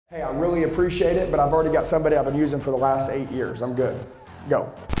Hey, I really appreciate it, but I've already got somebody I've been using for the last 8 years. I'm good. Go.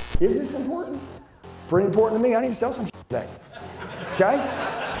 Is this important? Pretty important to me. I need to sell some shit today. Okay?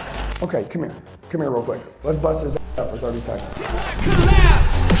 Okay, come here. Come here real quick. Let's bust this up for 30 seconds.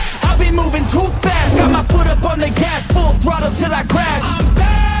 I've been moving too fast. Got my foot up on the gas, full throttle till I crash. I'm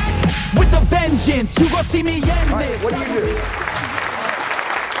back with the vengeance. You gon' see me end this. Right, what do you do?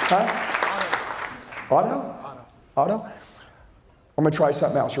 Huh? Auto? Auto? I'm gonna try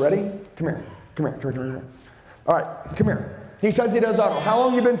something else. You ready? Come here. Come here. Come here. Come here. All right, come here. He says he does auto. How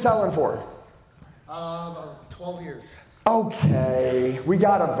long you been selling for? About 12 years. Okay, we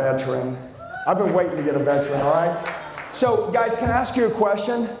got a veteran. I've been waiting to get a veteran, all right? So, guys, can I ask you a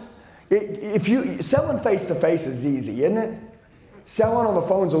question? Selling face-to-face is easy, isn't it? Selling on the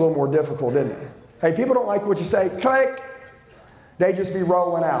phone's a little more difficult, isn't it? Hey, people don't like what you say, click. They just be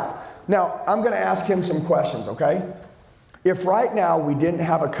rolling out. Now, I'm gonna ask him some questions, okay? If right now we didn't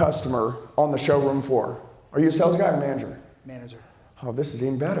have a customer on the showroom floor, are you a sales guy or manager? Manager. Oh, this is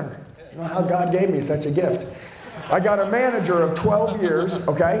even better. You know how God gave me such a gift. I got a manager of 12 years,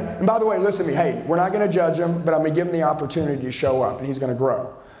 okay? And by the way, listen to me. Hey, we're not going to judge him, but I'm going to give him the opportunity to show up, and he's going to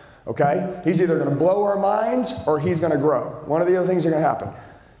grow, okay? He's either going to blow our minds or he's going to grow. One of the other things are going to happen.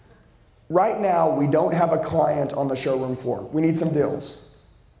 Right now, we don't have a client on the showroom floor. We need some deals.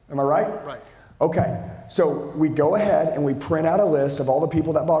 Am I right? Right. Okay, so we go ahead and we print out a list of all the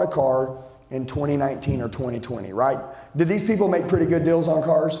people that bought a car in 2019 or 2020, right? Did these people make pretty good deals on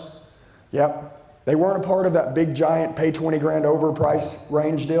cars? Yep. They weren't a part of that big giant pay 20 grand over price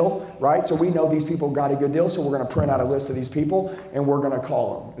range deal, right? So we know these people got a good deal, so we're gonna print out a list of these people and we're gonna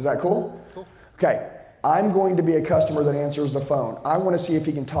call them. Is that cool? Cool. Okay, I'm going to be a customer that answers the phone. I wanna see if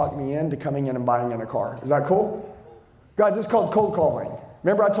he can talk me into coming in and buying in a car. Is that cool? Guys, it's called cold calling.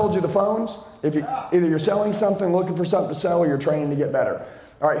 Remember I told you the phones? If you, either you're selling something, looking for something to sell, or you're training to get better.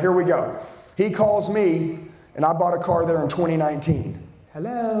 All right, here we go. He calls me, and I bought a car there in 2019.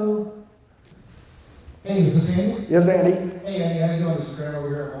 Hello? Hey, is this Andy? Yes, Andy. Hey, Andy, how you doing? This is Graham over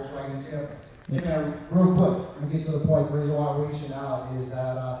here at Volkswagen Tip. Hey, man, real quick, I'm going to get to the point. The reason why we're reaching out is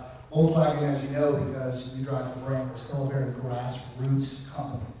that Volkswagen, as you know, because you drive the brand, we're still a very grassroots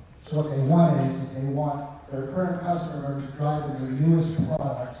company. So what they want is they want their current customers driving their newest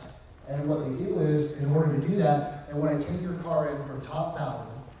product, and what they do is, in order to do that, they want to take your car in for top value,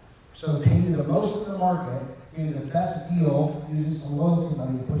 so they pay you the most in the market, give you the best deal, using some loyalty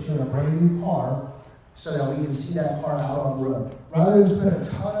money to put you in a brand new car, so that we can see that car out on the road. Rather than spend a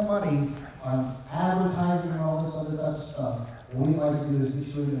ton of money on advertising and all this other type of stuff, what we like to do is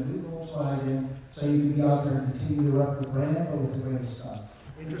get you in a new Volkswagen, so you can be out there and continue to rep the brand, but with the greatest stuff.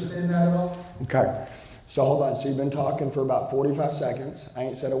 Interested in that at all? Okay, so hold on. So you've been talking for about 45 seconds. I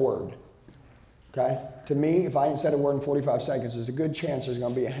ain't said a word. Okay? To me, if I ain't said a word in 45 seconds, there's a good chance there's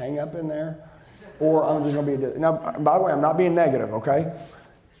going to be a hang up in there, or there's going to be now, by the way, I'm not being negative, okay?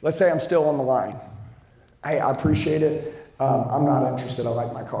 Let's say I'm still on the line. Hey, I appreciate it. I'm not interested. I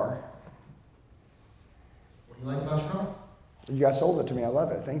like my car. What do you like about your car? You guys sold it to me. I love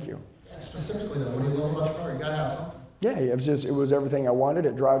it. Thank you. Yeah, specifically though, what do you love about your car? You gotta have something. Yeah, it was everything I wanted.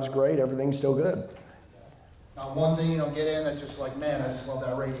 It drives great. Everything's still good. Not one thing you don't get in that's just like, man, I just love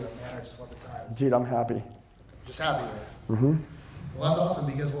that radio, man, I just love the tires. Dude, I'm happy. Just happy with it. Mm-hmm. Well, that's awesome,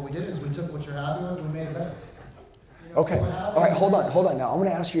 because what we did is we took what you're happy with and we made it better. You know, Okay. so what happened- All right, hold on. Now, I'm going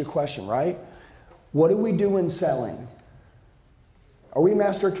to ask you a question, right? What do we do in selling? Are we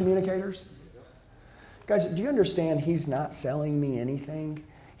master communicators? Guys, do you understand he's not selling me anything?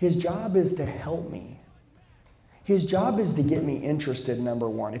 His job is to help me. His job is to get me interested, number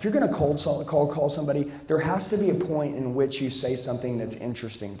one. If you're going to call somebody, there has to be a point in which you say something that's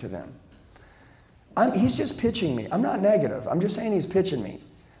interesting to them. He's just pitching me. I'm not negative. I'm just saying he's pitching me,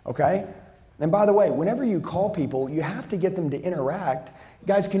 okay? And by the way, whenever you call people, you have to get them to interact.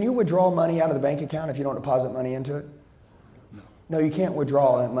 Guys, can you withdraw money out of the bank account if you don't deposit money into it? No, you can't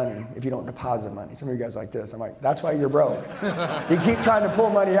withdraw that money if you don't deposit money. Some of you guys like this. I'm like, that's why you're broke. You keep trying to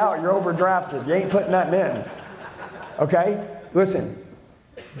pull money out, you're overdrafted. You ain't putting nothing in. Okay? Listen,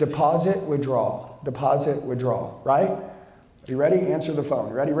 deposit, withdraw, right? Are you ready? Answer the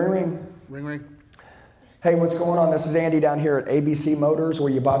phone. Ready? Ring, ring. Ring, ring. Hey, what's going on? This is Andy down here at ABC Motors,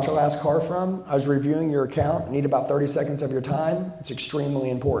 where you bought your last car from. I was reviewing your account. I need about 30 seconds of your time. It's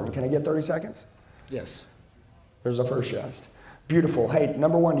extremely important. Can I get 30 seconds? Yes. There's the first yes. Beautiful. Hey,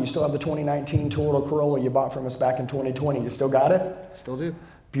 number one, do you still have the 2019 Toyota Corolla you bought from us back in 2020? You still got it? Still do.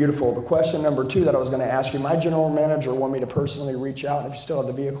 Beautiful. The question number two that I was going to ask you, my general manager wanted me to personally reach out. If you still have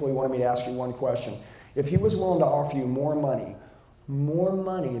the vehicle, he wanted me to ask you one question. If he was willing to offer you more money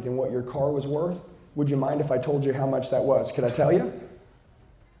than what your car was worth, would you mind if I told you how much that was? Could I tell you?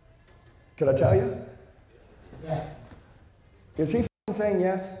 Could I tell you? Yeah. Is he saying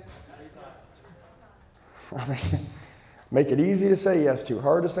yes? I mean, make it easy to say yes to,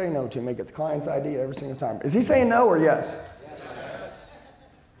 hard to say no to, make it the client's idea every single time. Is he saying no or yes? Yes.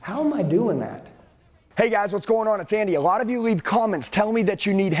 How am I doing that? Hey guys, what's going on? It's Andy. A lot of you leave comments telling me that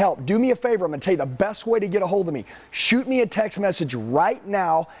you need help. Do me a favor. I'm going to tell you the best way to get a hold of me. Shoot me a text message right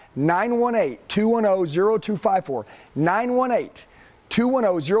now, 918-210-0254.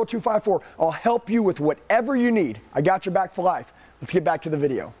 918-210-0254. I'll help you with whatever you need. I got your back for life. Let's get back to the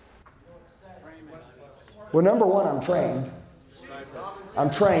video. Well, number one, I'm trained. I'm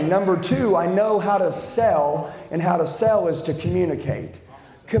trained. Number two, I know how to sell, and how to sell is to communicate.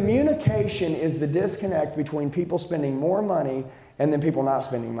 Communication is the disconnect between people spending more money and then people not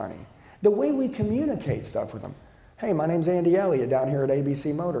spending money. The way we communicate stuff with them. Hey, my name's Andy Elliott down here at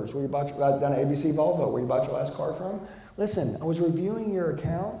ABC Motors. Where you bought down at ABC Volvo, where you bought your last car from? Listen, I was reviewing your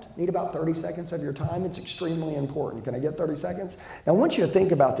account. Need about 30 seconds of your time. It's extremely important. Can I get 30 seconds? Now, I want you to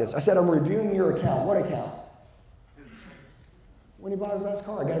think about this. I said, I'm reviewing your account. What account? When he bought his last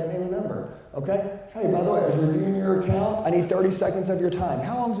car, guy's name and number. Okay? Hey, by the way, I was reviewing your account. I need 30 seconds of your time.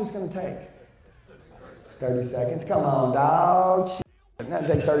 How long is this going to take? 30 seconds. Come on, dog. That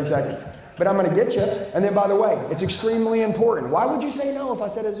takes 30 seconds. But I'm going to get you. And then, by the way, it's extremely important. Why would you say no if I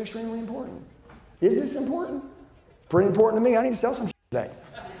said it's extremely important? Is this important? Pretty important to me. I need to sell some today.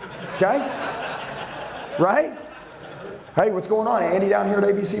 Okay? Right? Hey, what's going on? Andy down here at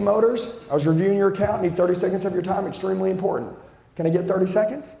ABC Motors. I was reviewing your account. Need 30 seconds of your time. Extremely important. Can I get 30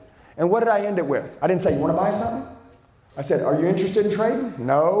 seconds? And what did I end it with? I didn't say, you want to buy something? I said, are you interested in trading?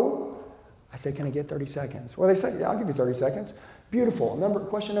 No. I said, can I get 30 seconds? Well, they said, yeah, I'll give you 30 seconds. Beautiful.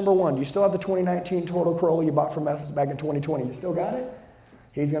 Question number one, do you still have the 2019 Toyota Corolla you bought from us back in 2020? You still got it?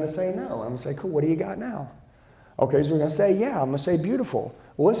 He's going to say no. I'm going to say, cool, what do you got now? Okay, so we're going to say, yeah. I'm going to say, beautiful.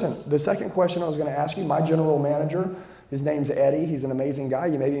 Well, listen, the second question I was going to ask you, my general manager, his name's Eddie. He's an amazing guy.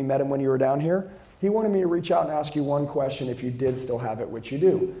 You maybe met him when you were down here. He wanted me to reach out and ask you one question if you did still have it, which you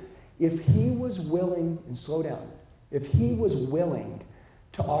do. If he was willing, and slow down, if he was willing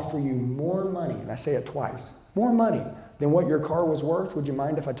to offer you more money, and I say it twice, more money than what your car was worth, would you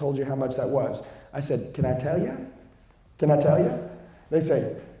mind if I told you how much that was? I said, can I tell you? Can I tell you? They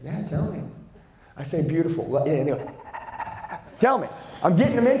say, yeah, tell me. I say, beautiful. And they go, tell me. I'm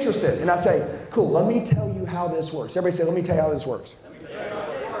getting them interested. And I say, cool, let me tell you how this works. Everybody say, let me tell you how this works.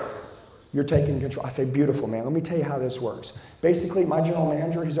 You're taking control. I say, beautiful, man. Let me tell you how this works. Basically, my general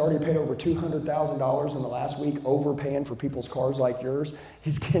manager, he's already paid over $200,000 in the last week overpaying for people's cars like yours.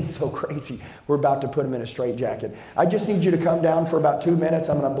 He's getting so crazy. We're about to put him in a straitjacket. I just need you to come down for about 2 minutes.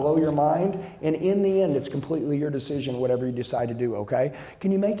 I'm going to blow your mind. And in the end, it's completely your decision, whatever you decide to do, okay?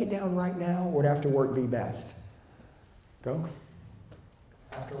 Can you make it down right now, or would after work be best? Go.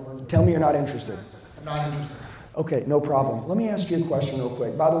 After work. Tell me you're not interested. I'm not interested. Okay, no problem. Let me ask you a question real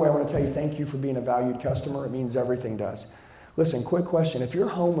quick. By the way, I want to tell you thank you for being a valued customer. It means everything does. Listen, quick question. If your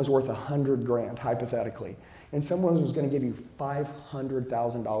home was worth $100,000, hypothetically, and someone was going to give you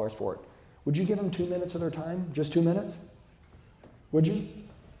 $500,000 for it, would you give them 2 minutes of their time? Just 2 minutes? Would you?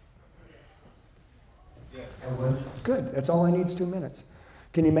 Yes, I would. Good. That's all I need is 2 minutes.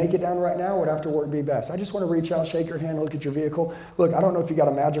 Can you make it down right now, or would after work be best? I just want to reach out, shake your hand, look at your vehicle. Look, I don't know if you got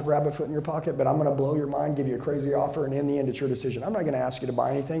a magic rabbit foot in your pocket, but I'm going to blow your mind, give you a crazy offer, and in the end, it's your decision. I'm not going to ask you to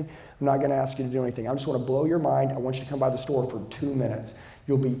buy anything. I'm not going to ask you to do anything. I just want to blow your mind. I want you to come by the store for 2 minutes.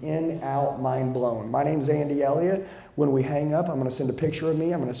 You'll be in, out, mind blown. My name's Andy Elliott. When we hang up, I'm going to send a picture of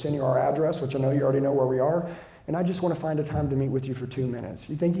me. I'm going to send you our address, which I know you already know where we are. And I just want to find a time to meet with you for 2 minutes.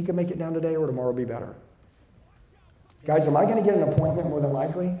 You think you can make it down today, or tomorrow will be better? Guys, am I going to get an appointment more than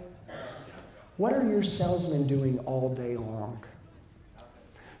likely? What are your salesmen doing all day long?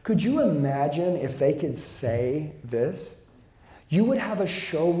 Could you imagine if they could say this? You would have a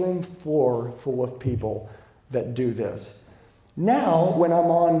showroom floor full of people that do this. Now, when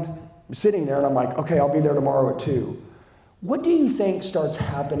I'm sitting there and I'm like, okay, I'll be there tomorrow at 2. What do you think starts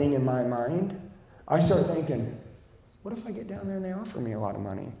happening in my mind? I start thinking, what if I get down there and they offer me a lot of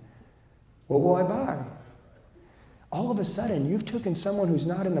money? What will I buy? All of a sudden, you've taken someone who's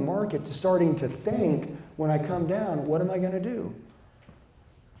not in the market to starting to think, when I come down, what am I going to do?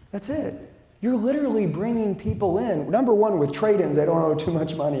 That's it. You're literally bringing people in. Number one, with trade-ins, they don't owe too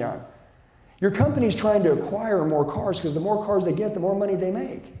much money on. Your company's trying to acquire more cars because the more cars they get, the more money they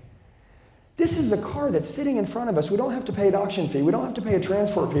make. This is a car that's sitting in front of us. We don't have to pay an auction fee. We don't have to pay a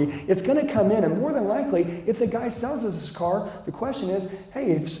transfer fee. It's going to come in, and more than likely, if the guy sells us this car, the question is,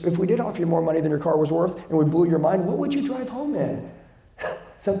 hey, if we did offer you more money than your car was worth and we blew your mind, what would you drive home in?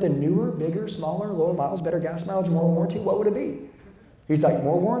 Something newer, bigger, smaller, lower miles, better gas mileage, more warranty? What would it be? He's like,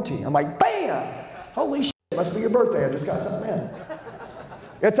 more warranty. I'm like, bam! Holy shit, it must be your birthday. I just got something in.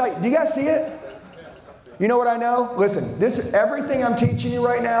 It's like, do you guys see it? You know what I know? Listen, everything I'm teaching you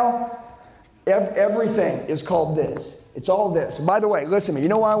right now, everything is called this. It's all this. And by the way, listen to me. You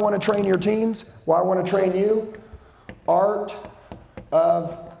know why I want to train your teams? Why I want to train you? Art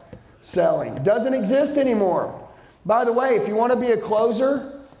of selling. It doesn't exist anymore. By the way, if you want to be a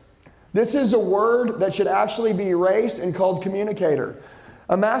closer, this is a word that should actually be erased and called communicator.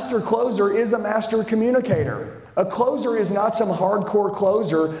 A master closer is a master communicator. A closer is not some hardcore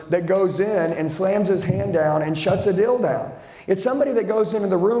closer that goes in and slams his hand down and shuts a deal down. It's somebody that goes into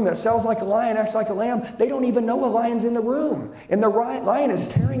the room that sells like a lion, acts like a lamb. They don't even know a lion's in the room. And the lion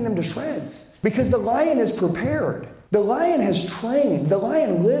is tearing them to shreds because the lion is prepared. The lion has trained. The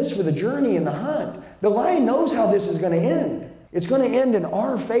lion lives for the journey and the hunt. The lion knows how this is going to end. It's going to end in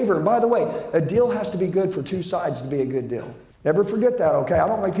our favor. And by the way, a deal has to be good for two sides to be a good deal. Never forget that, okay? I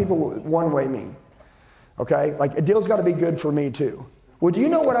don't like people one-way me. Okay? Like, a deal's got to be good for me too. Well, do you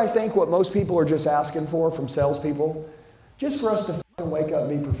know what I think what most people are just asking for from salespeople? Just for us to fucking wake up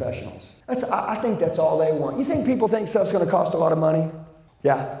and be professionals. I think that's all they want. You think people think stuff's going to cost a lot of money?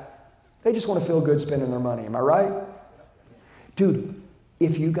 Yeah. They just want to feel good spending their money. Am I right? Dude,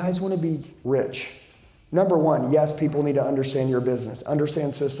 if you guys want to be rich, number one, yes, people need to understand your business,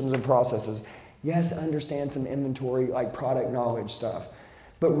 understand systems and processes. Yes, understand some inventory, like product knowledge stuff.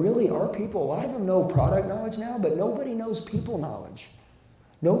 But really, our people, a lot of them know product knowledge now, but nobody knows people knowledge.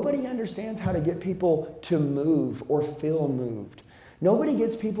 Nobody understands how to get people to move or feel moved. Nobody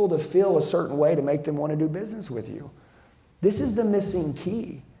gets people to feel a certain way to make them want to do business with you. This is the missing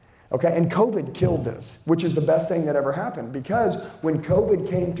key. Okay, and COVID killed this, which is the best thing that ever happened, because when COVID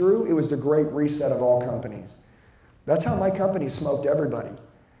came through, it was the great reset of all companies. That's how my company smoked everybody.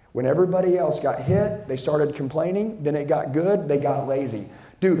 When everybody else got hit, they started complaining, then it got good, they got lazy.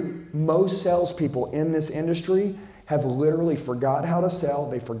 Dude, most salespeople in this industry have literally forgot how to sell,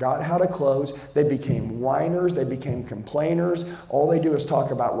 they forgot how to close, they became whiners, they became complainers, all they do is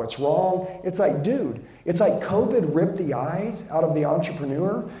talk about what's wrong. It's like, dude, it's like COVID ripped the eyes out of the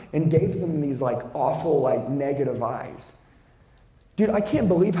entrepreneur and gave them these like awful, like negative eyes. Dude, I can't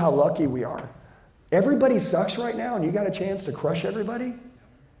believe how lucky we are. Everybody sucks right now and you got a chance to crush everybody?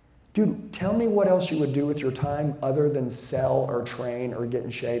 Dude, tell me what else you would do with your time other than sell or train or get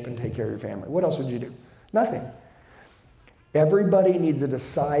in shape and take care of your family. What else would you do? Nothing. Everybody needs to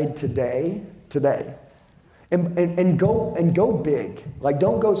decide today, and go big. Like,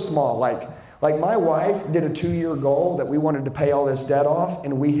 don't go small. Like my wife did a 2-year goal that we wanted to pay all this debt off,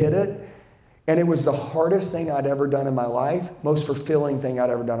 and we hit it. And it was the hardest thing I'd ever done in my life, most fulfilling thing I'd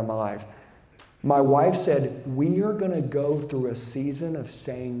ever done in my life. My wife said, we are going to go through a season of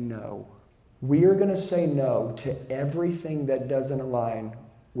saying no. We are going to say no to everything that doesn't align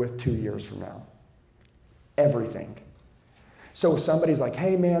with 2 years from now. Everything. So if somebody's like,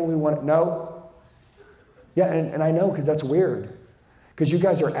 hey man, we want it, no. Yeah, and I know because that's weird. Because you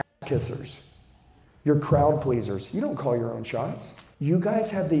guys are ass kissers. You're crowd pleasers. You don't call your own shots. You guys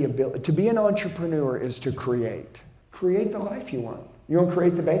have the ability, to be an entrepreneur is to create. Create the life you want. You want to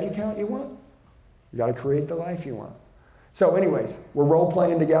create the bank account you want? You got to create the life you want. So anyways, we're role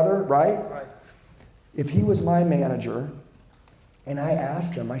playing together, right? Right. If he was my manager and I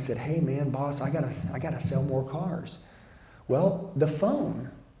asked him, I said, hey man, boss, I gotta sell more cars. Well, the phone.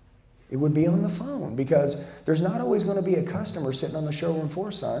 It would be on the phone because there's not always going to be a customer sitting on the showroom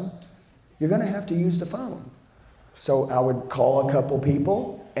floor, son. You're going to have to use the phone. So I would call a couple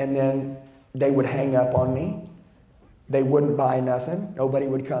people and then they would hang up on me. They wouldn't buy nothing. Nobody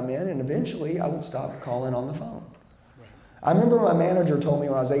would come in and eventually I would stop calling on the phone. I remember my manager told me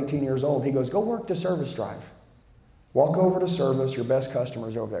when I was 18 years old, he goes, go work the service drive. Walk over to service, your best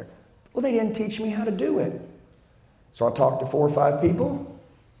customer's over there. Well, they didn't teach me how to do it. So I talked to 4 or 5 people.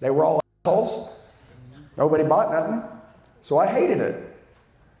 They were all assholes. Nobody bought nothing. So I hated it.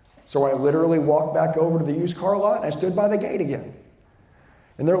 So I literally walked back over to the used car lot and I stood by the gate again.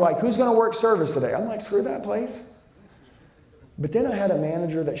 And they're like, who's going to work service today? I'm like, screw that place. But then I had a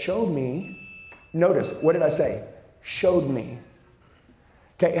manager that showed me, notice, what did I say? Showed me.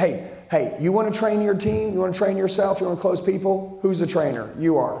 Okay, hey, you want to train your team? You want to train yourself? You want to close people? Who's the trainer?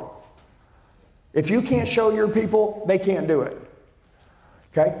 You are. If you can't show your people, they can't do it.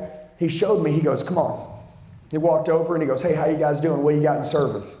 Okay? He showed me, he goes, come on. He walked over and he goes, hey, how you guys doing? What do you got in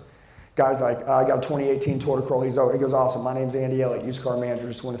service? Guy's like, I got a 2018 Toyota Corolla. He goes, awesome. My name's Andy Elliott, used car manager.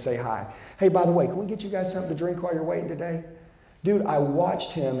 Just want to say hi. Hey, by the way, can we get you guys something to drink while you're waiting today? Dude, I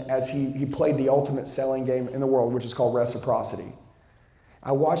watched him as he played the ultimate selling game in the world, which is called reciprocity.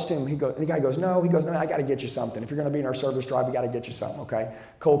 I watched him, the guy goes, no, I got to get you something. If you're going to be in our service drive, we got to get you something, okay?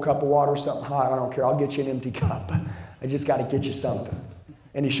 Cold cup of water, something hot, I don't care. I'll get you an empty cup. I just got to get you something.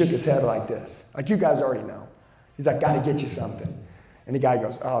 And he shook his head like this. Like you guys already know. He's like, got to get you something. And the guy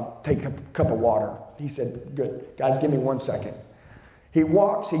goes, take a cup of water. He said, good. Guys, give me 1 second. He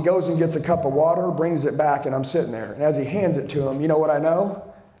walks, he goes and gets a cup of water, brings it back, and I'm sitting there. And as he hands it to him, you know what I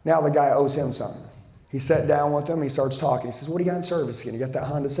know? Now the guy owes him something. He sat down with him, he starts talking. He says, what do you got in service again? You got that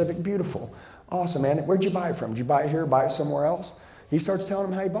Honda Civic? Beautiful. Awesome, man. Where'd you buy it from? Did you buy it here, buy it somewhere else? He starts telling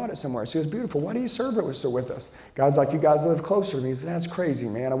him how he bought it somewhere. So he goes, beautiful. Why do you serve it with us? Guys like, you guys live closer to me. He said, that's crazy,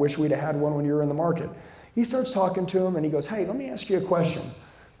 man. I wish we'd have had one when you were in the market. He starts talking to him, and he goes, hey, let me ask you a question.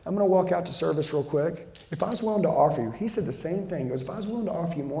 I'm going to walk out to service real quick. If I was willing to offer you, he said the same thing. He goes, if I was willing to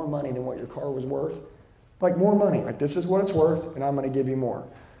offer you more money than what your car was worth, like more money, like this is what it's worth, and I'm going to give you more.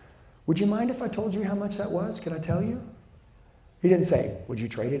 Would you mind if I told you how much that was? Could I tell you? He didn't say, would you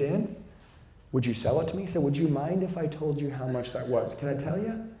trade it in? Would you sell it to me? He said, would you mind if I told you how much that was? Can I tell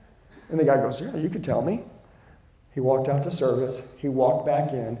you? And the guy goes, yeah, you could tell me. He walked out to service. He walked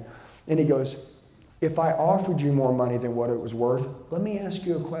back in, and he goes, if I offered you more money than what it was worth, let me ask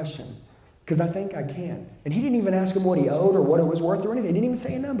you a question, because I think I can. And he didn't even ask him what he owed or what it was worth or anything. He didn't even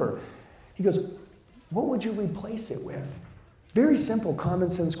say a number. He goes, what would you replace it with? Very simple,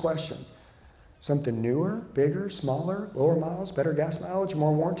 common sense question. Something newer, bigger, smaller, lower miles, better gas mileage,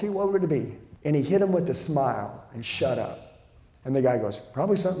 more warranty, what would it be? And he hit him with a smile and shut up. And the guy goes,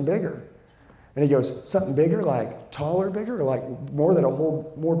 probably something bigger. And he goes, something bigger, like taller, bigger, or like more that'll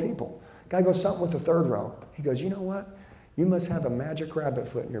hold more people? Guy goes, something with the third row. He goes, you know what? You must have a magic rabbit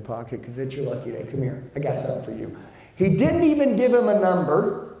foot in your pocket because it's your lucky day. Come here, I got something for you. He didn't even give him a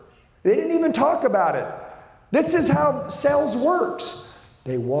number. They didn't even talk about it. This is how sales works.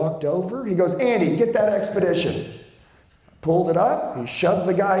 They walked over. He goes, Andy, get that Expedition. Pulled it up. He shoved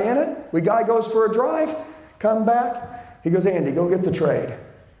the guy in it. The guy goes for a drive. Come back. He goes, Andy, go get the trade.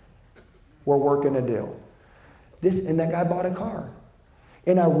 We're working a deal. And that guy bought a car.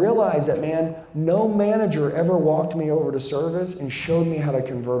 And I realized that, man, no manager ever walked me over to service and showed me how to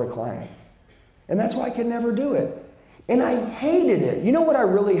convert a client. And that's why I could never do it. And I hated it. You know what I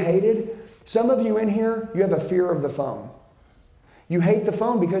really hated? Some of you in here, you have a fear of the phone. You hate the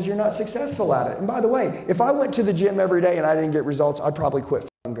phone because you're not successful at it. And by the way, if I went to the gym every day and I didn't get results, I'd probably quit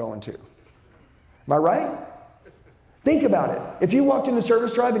going too. Am I right? Think about it. If you walked in the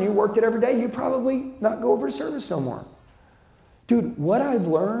service drive and you worked it every day, you'd probably not go over to service no more. Dude, what I've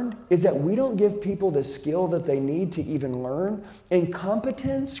learned is that we don't give people the skill that they need to even learn, and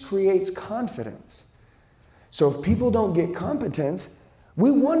competence creates confidence. So if people don't get competence,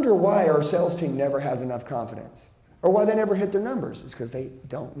 we wonder why our sales team never has enough confidence or why they never hit their numbers. It's because they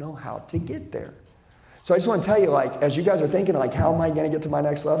don't know how to get there. So I just want to tell you, like, as you guys are thinking, like, how am I going to get to my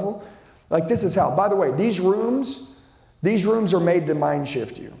next level? Like, this is how. By the way, these rooms are made to mind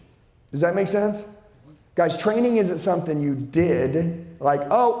shift you. Does that make sense? Guys, training isn't something you did, like,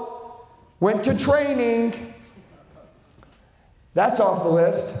 oh, went to training. That's off the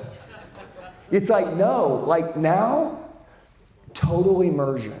list. It's like, no, like now, total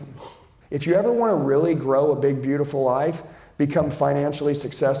immersion. If you ever want to really grow a big, beautiful life, become financially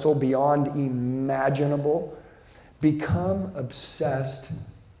successful beyond imaginable, become obsessed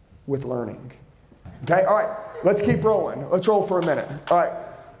with learning. Okay, all right, let's keep rolling. Let's roll for a minute. All right,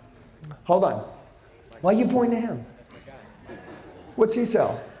 hold on. Why are you pointing to him? That's my guy. What's he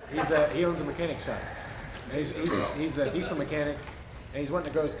sell? He owns a mechanic shop. He's a diesel mechanic, and he's wanting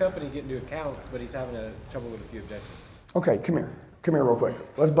to grow his company, get into accounts, but he's having trouble with a few objections. Okay, come here. Come here real quick.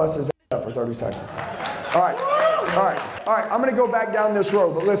 Let's bust his up for 30 seconds. All right, all right, all right. I'm gonna go back down this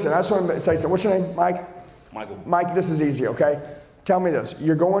road, but listen, I just want to say something. What's your name, Mike? Michael. Mike, this is easy, okay? Tell me this.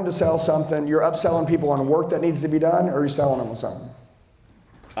 You're going to sell something. You're upselling people on work that needs to be done, or are you selling them on something?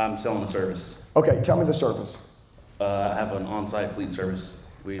 I'm selling a service. Okay, tell me the service. I have an on-site fleet service.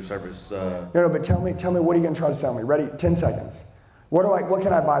 We service. No, but tell me what are you going to try to sell me? Ready? 10 seconds. What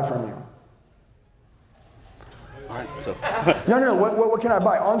can I buy from you? All right, so. No. What can I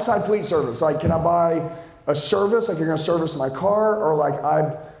buy? On-site fleet service. Like, can I buy a service? Like, you're going to service my car, or like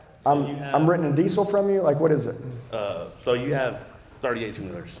I'm renting a diesel from you? Like, what is it? So you have 30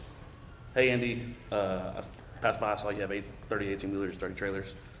 18-wheelers. Hey, Andy, I passed by, I saw you have 30 18-wheelers, 30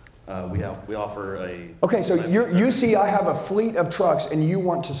 trailers. We offer a... Okay, so you see I have a fleet of trucks and you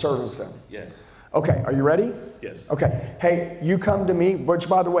want to service them? Yes. Okay, are you ready? Yes. Okay, hey, you come to me, which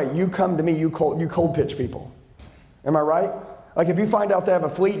by the way, you come to me, you cold pitch people. Am I right? Like if you find out they have a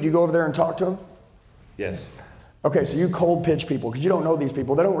fleet, do you go over there and talk to them? Yes. Okay, so you cold pitch people because you don't know these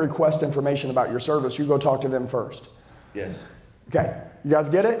people. They don't request information about your service. You go talk to them first. Yes. Okay, you guys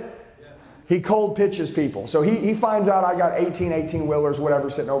get it? He cold pitches people. So he finds out I got 18 wheelers, whatever,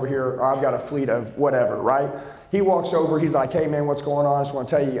 sitting over here, or I've got a fleet of whatever, right? He walks over, he's like, hey man, what's going on? I just want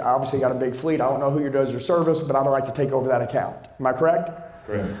to tell you, I obviously got a big fleet. I don't know who does your service, but I'd like to take over that account. Am I correct?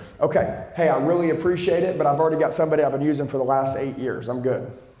 Correct. Okay, hey, I really appreciate it, but I've already got somebody I've been using for the last 8 years. I'm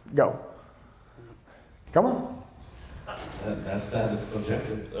good. Go. Come on. That's that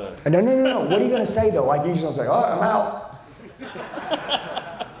objective. No. What are you going to say though? Like, you're just going to say, oh, I'm out.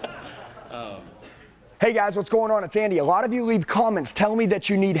 Hey guys, what's going on? It's Andy. A lot of you leave comments telling me that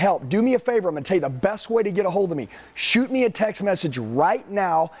you need help. Do me a favor. I'm going to tell you the best way to get a hold of me. Shoot me a text message right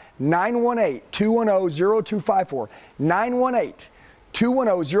now, 918-210-0254.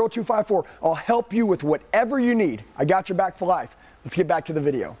 918-210-0254. I'll help you with whatever you need. I got your back for life. Let's get back to the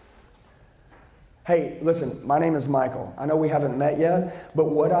video. Hey, listen, my name is Michael. I know we haven't met yet, but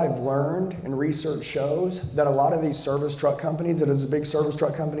what I've learned and research shows that a lot of these service truck companies, that is big service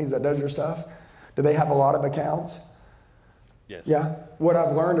truck companies that does your stuff, do they have a lot of accounts? Yes. Yeah. What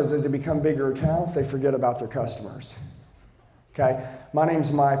I've learned is as they become bigger accounts, they forget about their customers. Okay? My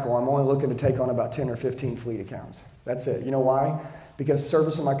name's Michael. I'm only looking to take on about 10 or 15 fleet accounts. That's it. You know why? Because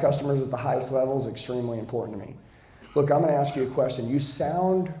servicing my customers at the highest level is extremely important to me. Look, I'm going to ask you a question. You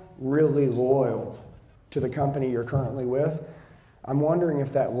sound really loyal to the company you're currently with. I'm wondering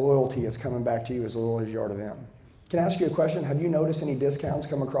if that loyalty is coming back to you as loyal as you are to them. Can I ask you a question? Have you noticed any discounts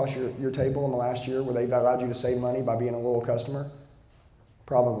come across your table in the last year where they've allowed you to save money by being a loyal customer?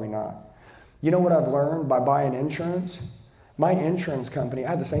 Probably not. You know what I've learned by buying insurance? My insurance company, I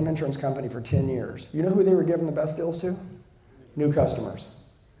had the same insurance company for 10 years. You know who they were giving the best deals to? New customers.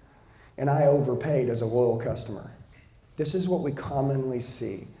 And I overpaid as a loyal customer. This is what we commonly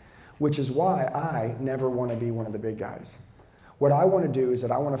see, which is why I never want to be one of the big guys. What I want to do is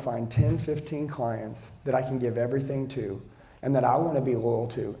that I want to find 10, 15 clients that I can give everything to and that I want to be loyal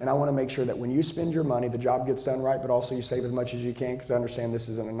to. And I want to make sure that when you spend your money, the job gets done right, but also you save as much as you can because I understand this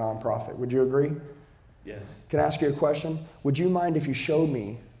isn't a nonprofit. Would you agree? Yes. Can I ask you a question? Would you mind if you showed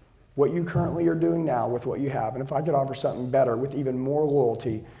me what you currently are doing now with what you have? And if I could offer something better with even more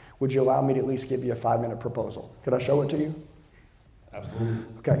loyalty, would you allow me to at least give you a 5-minute proposal? Could I show it to you? Absolutely.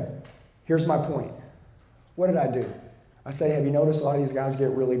 Okay. Here's my point. What did I do? I say, have you noticed a lot of these guys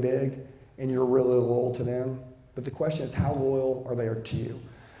get really big and you're really loyal to them? But the question is, how loyal are they to you?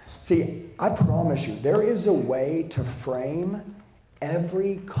 See, I promise you, there is a way to frame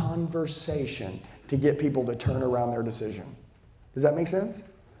every conversation to get people to turn around their decision. Does that make sense?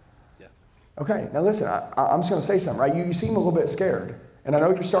 Yeah. Okay, now listen, I'm just going to say something, right? You seem a little bit scared. And I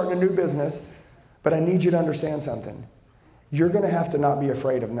know you're starting a new business, but I need you to understand something. You're going to have to not be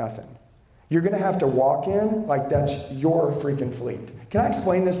afraid of nothing. You're going to have to walk in like that's your freaking fleet. Can I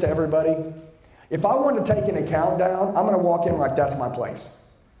explain this to everybody? If I want to take an account down, I'm going to walk in like that's my place.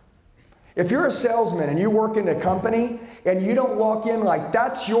 If you're a salesman and you work in a company and you don't walk in like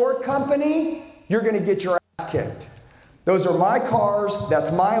that's your company, you're going to get your ass kicked. Those are my cars,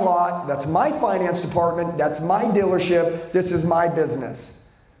 that's my lot, that's my finance department, that's my dealership, this is my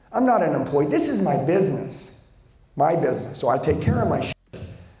business. I'm not an employee, this is my business. My business, so I take care of my shit.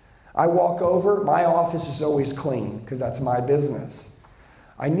 I walk over, my office is always clean because that's my business.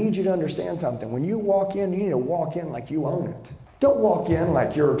 I need you to understand something. When you walk in, you need to walk in like you own it. Don't walk in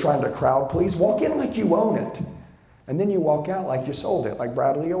like you're trying to crowd please. Walk in like you own it. And then you walk out like you sold it. Like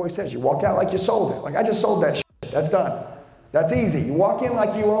Bradley always says, you walk out like you sold it. Like I just sold that shit. That's done. That's easy. You walk in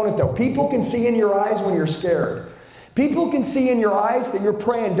like you own it though. People can see in your eyes when you're scared. People can see in your eyes that you're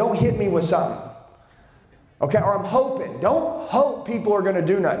praying, don't hit me with something. Okay, or I'm hoping. Don't hope people are going to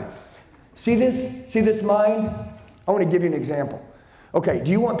do nothing. See this mind? I want to give you an example. Okay,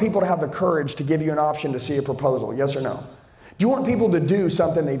 do you want people to have the courage to give you an option to see a proposal? Yes or no? Do you want people to do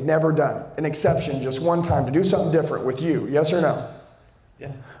something they've never done? An exception, just one time, to do something different with you? Yes or no?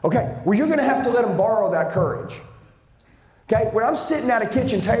 Yeah. Okay, well, you're going to have to let them borrow that courage. Okay, when I'm sitting at a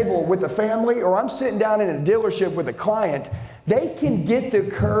kitchen table with a family or I'm sitting down in a dealership with a client, they can get the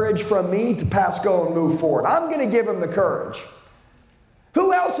courage from me to pass go and move forward. I'm going to give them the courage.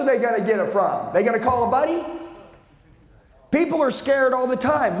 Who else are they going to get it from? They going to call a buddy? People are scared all the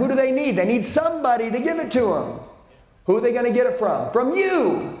time. Who do they need? They need somebody to give it to them. Who are they going to get it from? From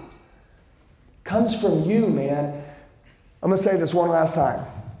you. It comes from you, man. I'm going to say this one last time.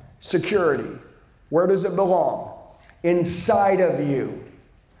 Security. Where does it belong? Inside of you.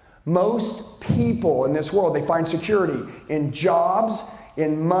 Most people in this world, they find security in jobs,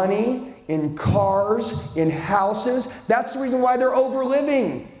 in money, in cars, in houses. That's the reason why they're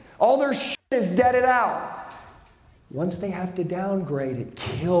overliving. All their shit is deaded out. Once they have to downgrade, it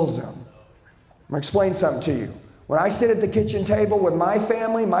kills them. I'm going to explain something to you. When I sit at the kitchen table with my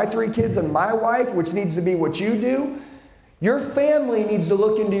family, my 3 kids and my wife, which needs to be what you do, your family needs to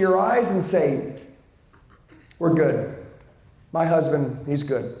look into your eyes and say, we're good. My husband, he's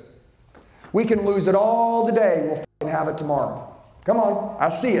good. We can lose it all today, we'll f***ing have it tomorrow. Come on, I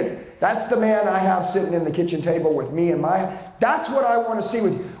see it. That's the man I have sitting in the kitchen table with me and that's what I want to see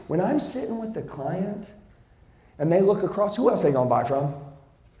with you. When I'm sitting with the client and they look across, who else they gonna buy from?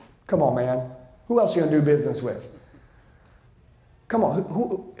 Come on, man. Who else you gonna do business with? Come on,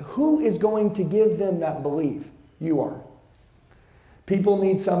 who is going to give them that belief? You are. People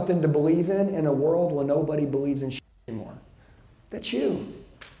need something to believe in a world where nobody believes in shit anymore. That's you.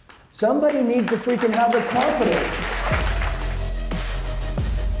 Somebody needs to freaking have the confidence.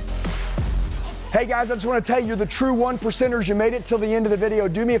 Hey guys, I just want to tell you, you're the true 1%ers. You made it till the end of the video.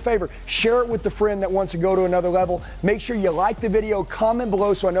 Do me a favor, share it with the friend that wants to go to another level. Make sure you like the video, comment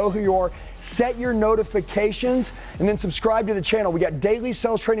below so I know who you are. Set your notifications and then subscribe to the channel. We got daily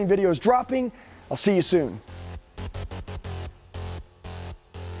sales training videos dropping. I'll see you soon.